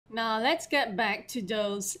Now let's get back to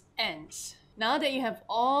those ends. Now that you have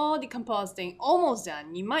all the compositing almost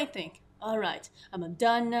done, you might think, alright, I'm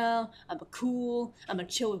done now, I'm cool, I'm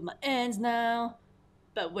chill with my ends now.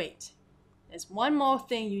 But wait, there's one more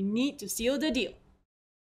thing you need to seal the deal.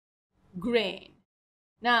 Grain.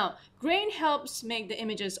 Now, grain helps make the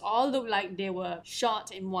images all look like they were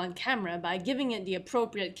shot in one camera by giving it the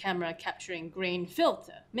appropriate camera capturing grain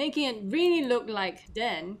filter, making it really look like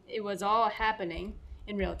then it was all happening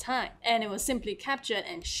in real time, and it was simply captured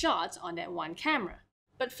and shot on that one camera.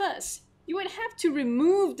 But first, you would have to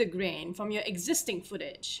remove the grain from your existing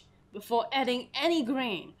footage before adding any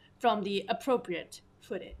grain from the appropriate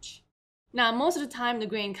footage. Now, most of the time the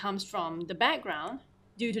grain comes from the background,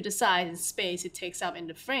 due to the size and space it takes up in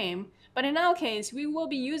the frame, but in our case, we will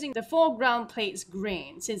be using the foreground plate's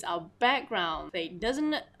grain since our background plate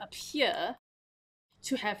doesn't appear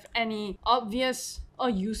to have any obvious or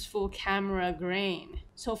useful camera grain.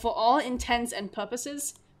 So for all intents and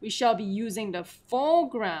purposes, we shall be using the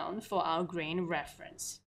foreground for our grain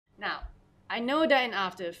reference. Now, I know that in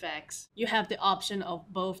After Effects, you have the option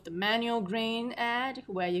of both the manual grain add,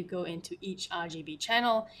 where you go into each RGB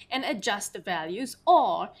channel and adjust the values,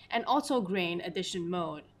 or an auto grain addition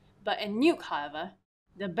mode. But in Nuke, however,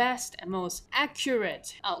 the best and most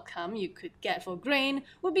accurate outcome you could get for grain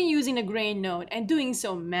would be using the grain node and doing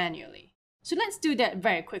so manually. So let's do that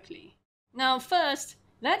very quickly. Now first,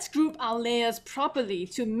 let's group our layers properly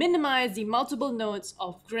to minimize the multiple nodes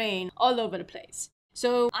of grain all over the place.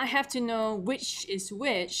 So I have to know which is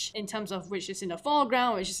which in terms of which is in the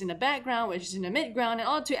foreground, which is in the background, which is in the midground, in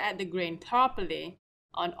order to add the grain properly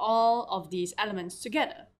on all of these elements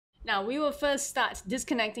together. Now we will first start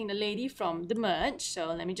disconnecting the lady from the merge,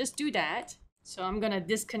 so let me just do that. So I'm gonna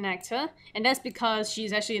disconnect her, and that's because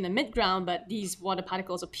she's actually in the midground, but these water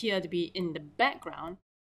particles appear to be in the background.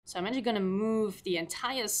 So I'm actually gonna move the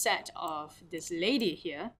entire set of this lady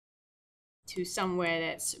here to somewhere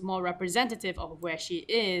that's more representative of where she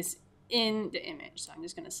is in the image. So I'm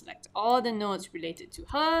just going to select all the nodes related to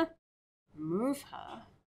her, move her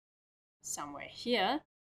somewhere here.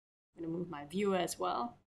 I'm going to move my viewer as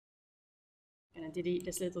well. I'm going to delete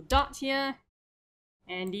this little dot here.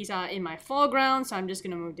 And these are in my foreground, so I'm just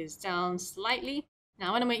going to move this down slightly. Now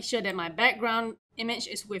I want to make sure that my background image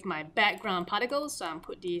is with my background particles, so I'm going to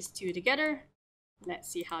put these two together.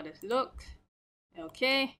 Let's see how this looks.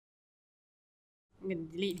 Okay. I'm going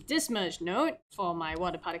to delete this merge node for my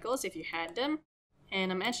water particles if you had them.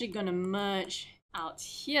 And I'm actually going to merge out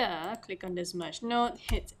here. Click on this merge node,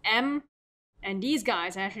 hit M. And these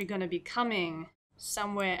guys are actually going to be coming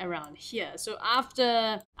somewhere around here. So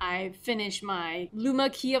after I finish my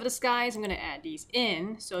luma key of the skies, I'm going to add these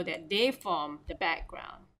in so that they form the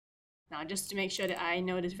background. Now just to make sure that I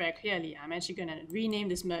know this very clearly, I'm actually going to rename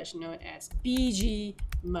this merge node as BG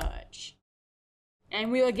merge. And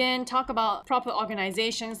we'll again talk about proper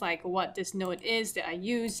organizations, like what this node is that I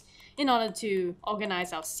use in order to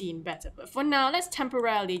organize our scene better. But for now, let's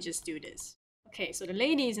temporarily just do this. Okay, so the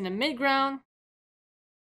lady is in the midground.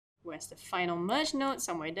 Where's the final merge node?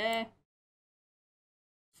 Somewhere there.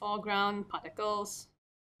 Foreground, particles,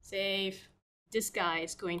 save. This guy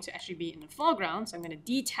is going to actually be in the foreground, so I'm going to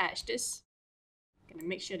detach this. I'm going to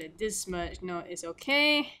make sure that this merge node is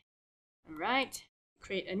okay. All right.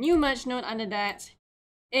 Create a new merge node under that.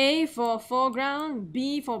 A for foreground,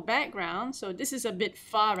 B for background. So this is a bit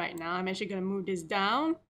far right now. I'm actually going to move this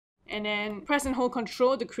down and then press and hold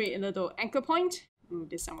Control to create a little anchor point. Move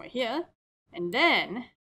this somewhere here. And then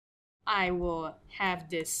I will have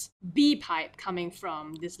this B pipe coming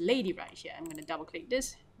from this lady right here. I'm going to double click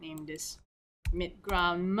this, name this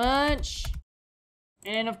midground merge.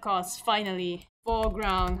 And then of course, finally,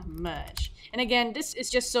 foreground merge. And again, this is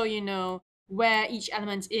just so you know where each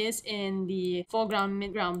element is in the foreground,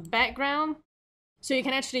 midground, background. So you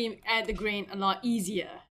can actually add the grain a lot easier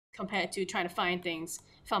compared to trying to find things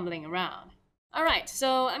fumbling around. Alright,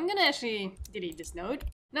 so I'm gonna actually delete this node.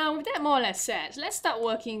 Now with that more or less said, let's start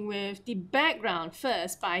working with the background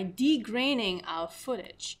first by degraining our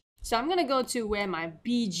footage. So I'm gonna go to where my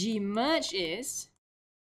BG merge is,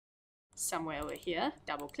 somewhere over here,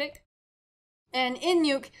 double click. And in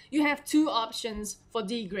Nuke, you have two options for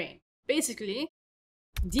degrain. Basically,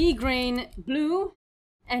 degrain blue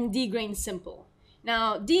and degrain simple.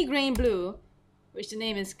 Now, degrain blue, which the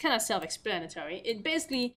name is kind of self-explanatory, it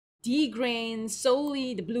basically degrains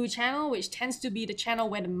solely the blue channel, which tends to be the channel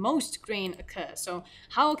where the most grain occurs. So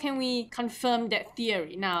how can we confirm that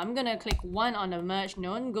theory? Now, I'm going to click 1 on the merge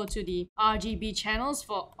node and go to the RGB channels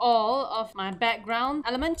for all of my background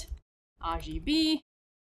element. RGB.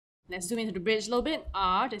 Let's zoom into the bridge a little bit.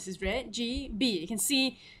 R, this is red. G, B. You can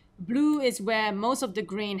see blue is where most of the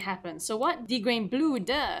grain happens. So what degrain blue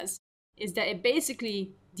does is that it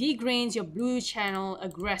basically degrains your blue channel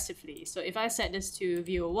aggressively. So if I set this to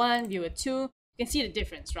viewer 1, viewer 2, you can see the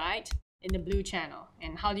difference, right? In the blue channel.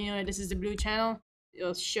 And how do you know that this is the blue channel?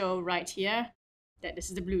 It'll show right here that this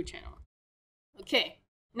is the blue channel. Okay,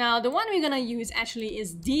 now the one we're gonna use actually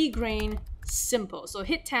is degrain simple. So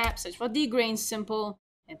hit tab, search for degrain simple,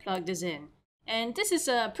 and plug this in. And this is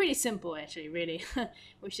pretty simple actually, really,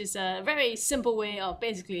 which is a very simple way of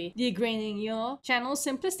basically degraining your channel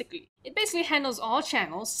simplistically. It basically handles all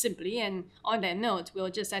channels simply, and on that note, we'll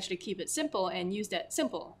just actually keep it simple and use that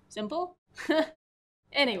simple. Simple?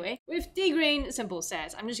 Anyway, with degrain simple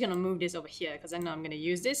set, I'm just gonna move this over here because I know I'm gonna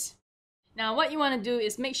use this. Now what you want to do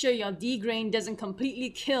is make sure your degrain doesn't completely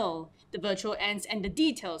kill the virtual ends and the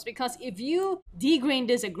details, because if you degrain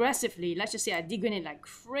this aggressively, let's just say I degrain it like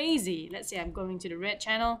crazy, let's say I'm going to the red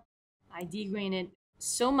channel, I degrain it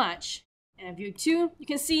so much, and in view 2, you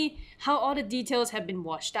can see how all the details have been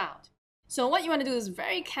washed out. So what you want to do is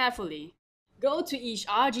very carefully go to each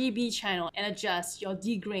RGB channel and adjust your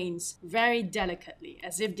degrains very delicately,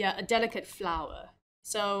 as if they're a delicate flower.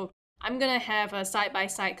 So I'm gonna have a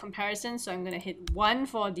side-by-side comparison, so I'm gonna hit 1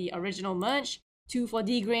 for the original merge, 2 for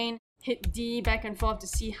degrain, hit D back and forth to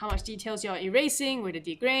see how much details you're erasing with the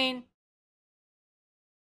degrain.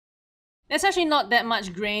 There's actually not that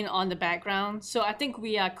much grain on the background, so I think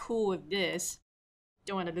we are cool with this.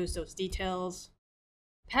 Don't want to lose those details.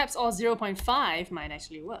 Perhaps all 0.5 might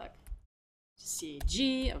actually work. See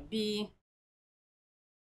G or B.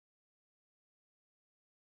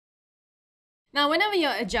 Now, whenever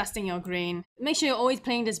you're adjusting your grain, make sure you're always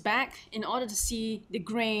playing this back in order to see the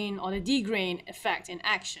grain or the degrain effect in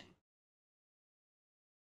action.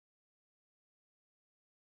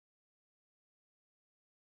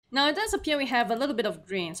 Now, it does appear we have a little bit of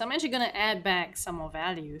grain, so I'm actually going to add back some more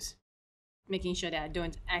values, making sure that I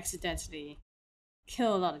don't accidentally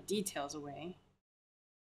kill a lot of details away.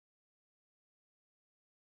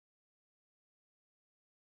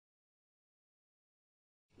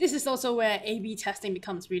 This is also where A/B testing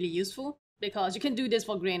becomes really useful, because you can do this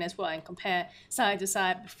for grain as well and compare side to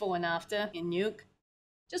side before and after in Nuke.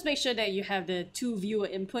 Just make sure that you have the 2 viewer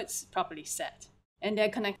inputs properly set, and they're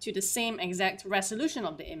connected to the same exact resolution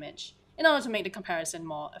of the image in order to make the comparison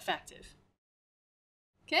more effective.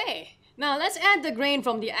 Okay, now let's add the grain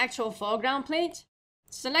from the actual foreground plate.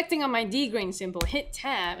 Selecting on my degrain symbol, hit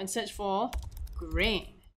tab and search for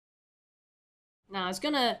grain. Now it's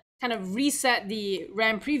gonna kind of reset the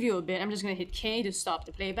RAM preview a bit. I'm just gonna hit K to stop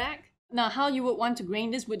the playback. Now how you would want to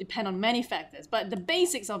grain this would depend on many factors, but the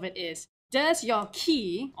basics of it is, does your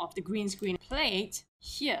key of the green screen plate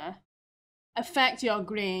here affect your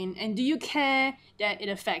grain, and do you care that it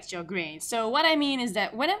affects your grain? So what I mean is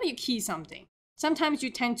that whenever you key something, sometimes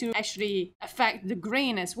you tend to actually affect the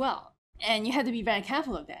grain as well. And you have to be very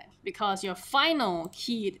careful of that, because your final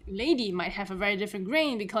keyed lady might have a very different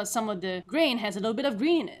grain because some of the grain has a little bit of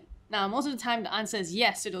green in it. Now, most of the time the answer is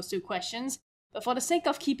yes to those 2 questions, but for the sake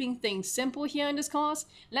of keeping things simple here in this course,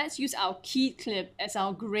 let's use our keyed clip as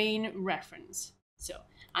our grain reference. So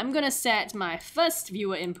I'm gonna set my first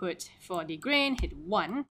viewer input for the grain, hit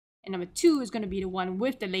 1, and number 2 is gonna be the one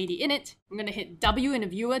with the lady in it. I'm gonna hit W in the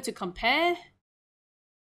viewer to compare.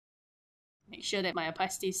 Make sure that my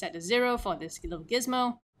opacity is set to 0 for this little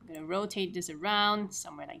gizmo. I'm going to rotate this around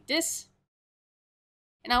somewhere like this.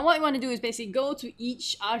 And now what you want to do is basically go to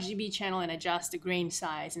each RGB channel and adjust the grain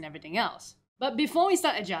size and everything else. But before we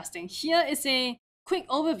start adjusting, here is a quick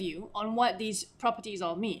overview on what these properties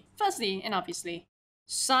all mean. Firstly, and obviously,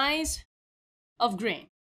 size of grain.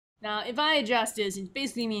 Now, if I adjust this, it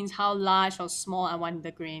basically means how large or small I want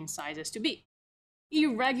the grain sizes to be.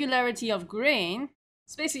 Irregularity of grain,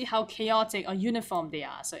 it's basically how chaotic or uniform they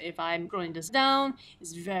are. So if I'm scrolling this down,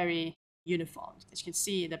 it's very uniform. As you can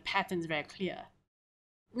see, the pattern is very clear.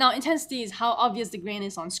 Now, intensity is how obvious the grain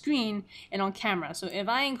is on screen and on camera. So if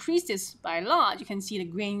I increase this by a lot, you can see the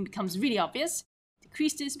grain becomes really obvious.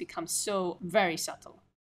 Decrease this, becomes so very subtle.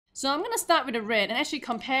 So I'm going to start with the red and actually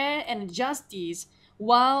compare and adjust these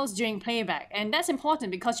whilst during playback. And that's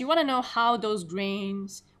important because you want to know how those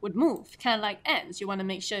grains would move, kind of like ends. You want to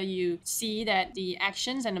make sure you see that the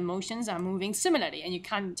actions and emotions are moving similarly, and you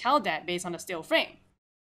can't tell that based on the still frame.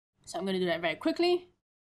 So I'm going to do that very quickly.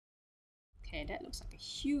 Okay, that looks like a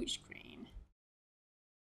huge grain.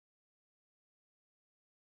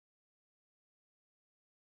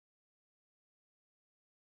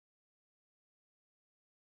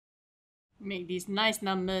 Make these nice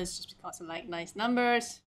numbers just because I like nice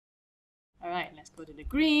numbers. Alright, let's go to the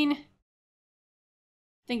green.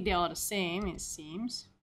 I think they're all the same, it seems.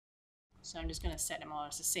 So I'm just going to set them all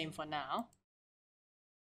as the same for now.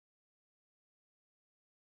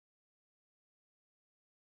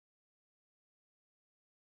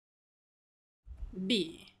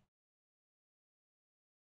 B.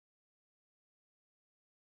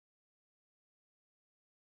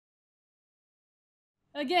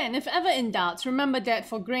 Again, if ever in doubt, remember that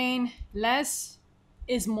for grain, less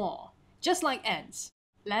is more. Just like ants.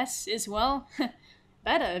 Less is, well,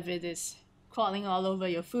 better if it is crawling all over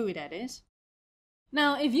your food, that is.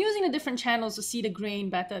 Now, if using the different channels to see the grain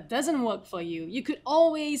better doesn't work for you, you could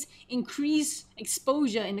always increase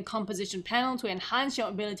exposure in the composition panel to enhance your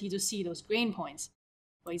ability to see those grain points.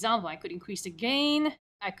 For example, I could increase the gain,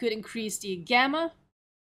 I could increase the gamma,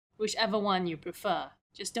 whichever one you prefer.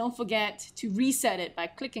 Just don't forget to reset it by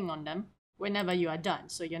clicking on them whenever you are done,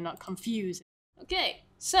 so you're not confused. Okay,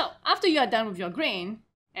 so after you are done with your grain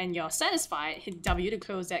and you're satisfied, hit W to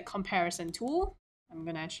close that comparison tool. I'm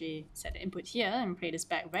gonna actually set the input here and play this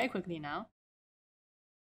back very quickly now.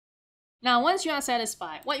 Now, once you are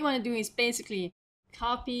satisfied, what you want to do is basically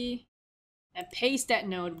copy and paste that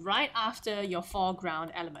node right after your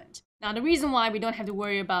foreground element. Now, the reason why we don't have to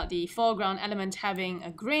worry about the foreground element having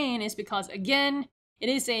a grain is because, again, it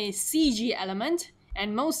is a CG element,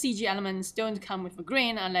 and most CG elements don't come with a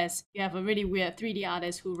grain unless you have a really weird 3D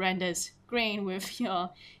artist who renders grain with your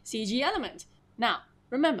CG element. Now,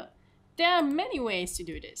 remember, there are many ways to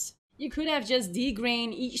do this. You could have just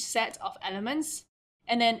degrained each set of elements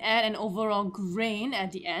and then add an overall grain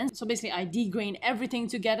at the end. So basically I degrain everything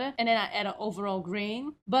together and then I add an overall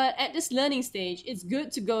grain. But at this learning stage, it's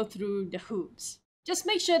good to go through the hoops. Just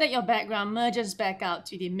make sure that your background merges back out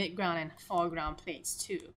to the midground and foreground plates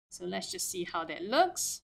too. So let's just see how that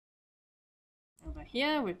looks. Over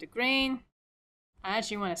here with the grain. I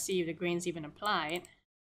actually want to see if the grain's even applied.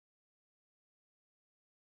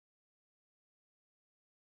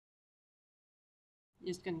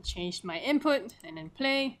 Just gonna change my input and then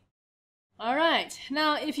play. Alright,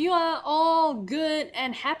 now if you are all good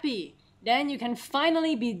and happy, then you can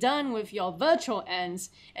finally be done with your virtual ends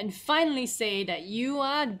and finally say that you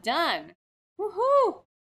are done. Woohoo!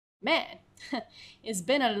 Man, it's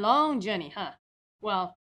been a long journey, huh?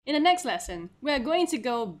 Well, in the next lesson, we are going to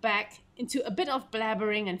go back into a bit of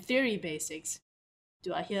blabbering and theory basics.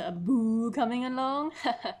 Do I hear a boo coming along?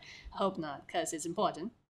 I hope not, because it's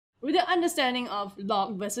important. With the understanding of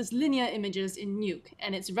log versus linear images in Nuke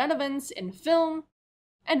and its relevance in film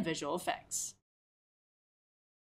and visual effects.